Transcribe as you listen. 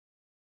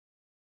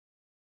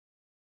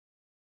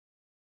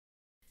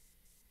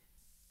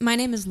My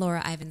name is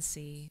Laura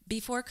Ivance.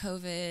 Before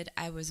COVID,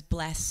 I was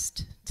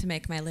blessed to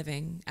make my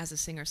living as a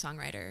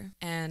singer-songwriter.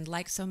 And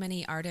like so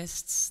many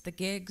artists, the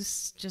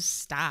gigs just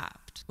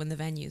stopped when the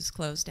venues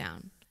closed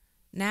down.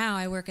 Now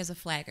I work as a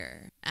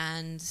flagger,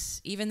 and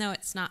even though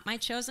it's not my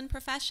chosen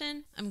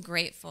profession, I'm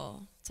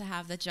grateful to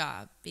have the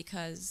job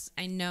because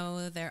I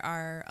know there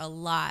are a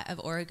lot of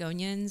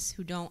Oregonians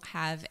who don't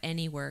have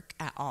any work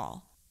at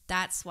all.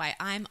 That's why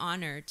I'm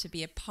honored to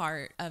be a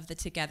part of the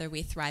Together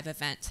We Thrive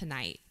event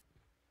tonight.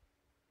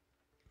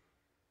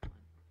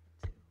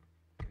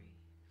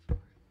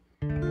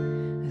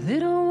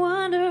 Little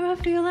wonder I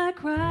feel like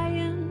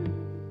crying.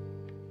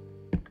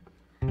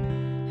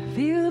 I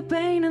feel the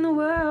pain in the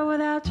world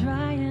without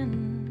trying.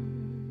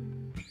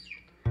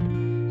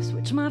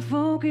 Switch my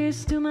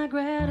focus to my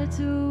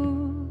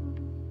gratitude.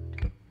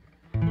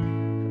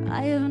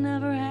 I have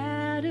never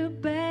had to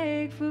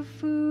beg for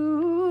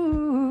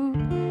food.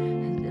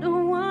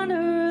 Little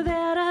wonder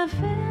that I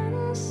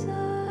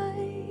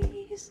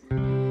fantasize,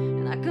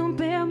 and I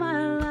compare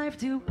my life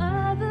to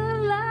other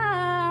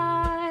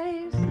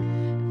lives.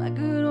 If I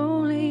could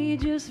only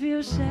just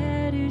feel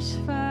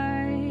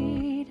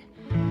satisfied,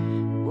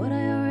 what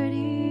I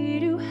already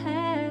do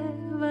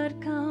have, I'd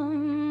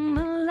come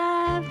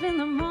alive in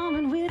the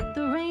moment with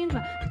the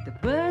raindrop, with the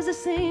birds that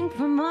sing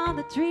from all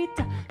the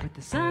treetops, with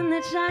the sun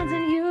that shines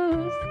in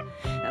hues.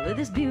 Now with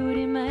this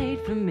beauty made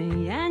for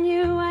me and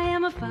you, I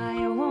am a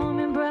fire warm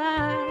and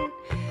bright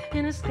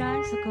in a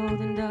sky so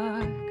cold and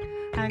dark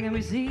I can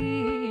be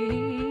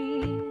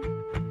seen,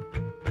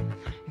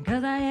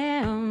 'cause I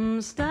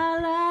am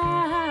starlight.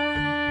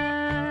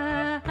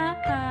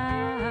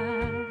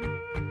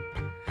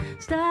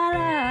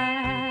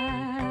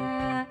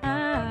 Starlight,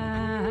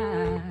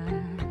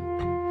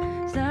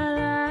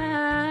 starlight,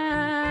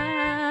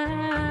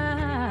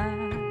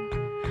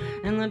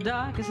 in the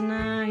darkest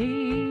night.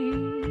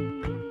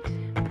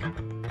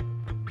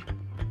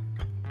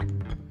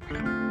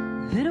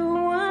 Little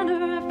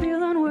wonder I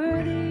feel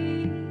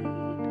unworthy.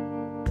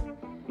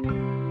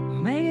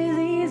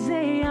 Magazines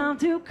say I'm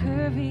too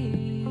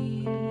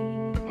curvy,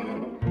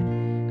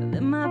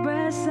 that my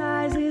breast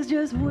size is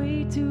just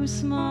way too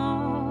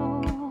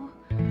small.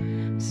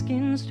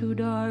 Skin's too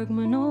dark,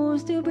 my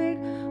nose too big,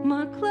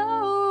 my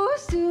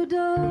clothes too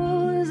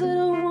dull. Is it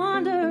a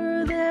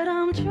wonder that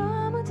I'm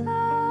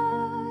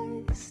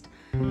traumatized,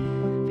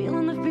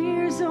 feeling the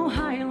fear so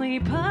highly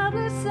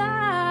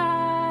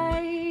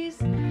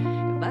publicized?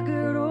 If I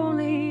could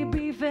only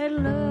be fed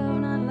love,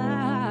 not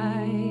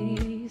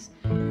lies,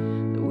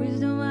 the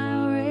wisdom I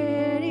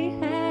already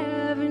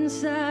have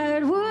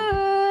inside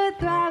would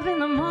thrive in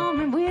the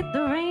moment with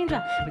the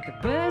raindrop, with the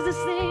birds that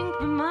sing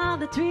from all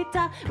the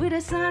treetops, with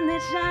the sun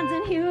that shines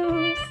in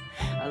hues.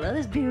 All of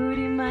this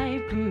beauty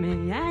made for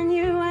me and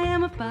you. I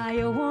am a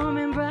fire warm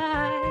and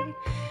bright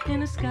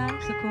in a sky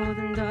so cold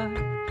and dark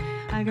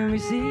I can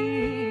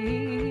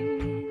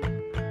receive,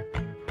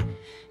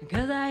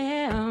 'cause I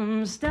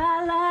am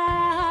starlight,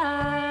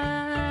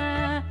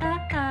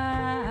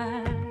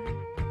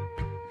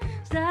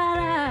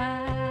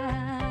 starlight,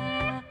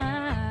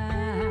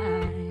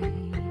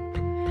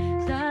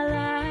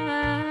 starlight,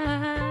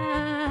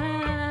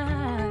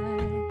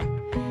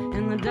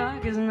 in the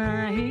darkest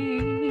night.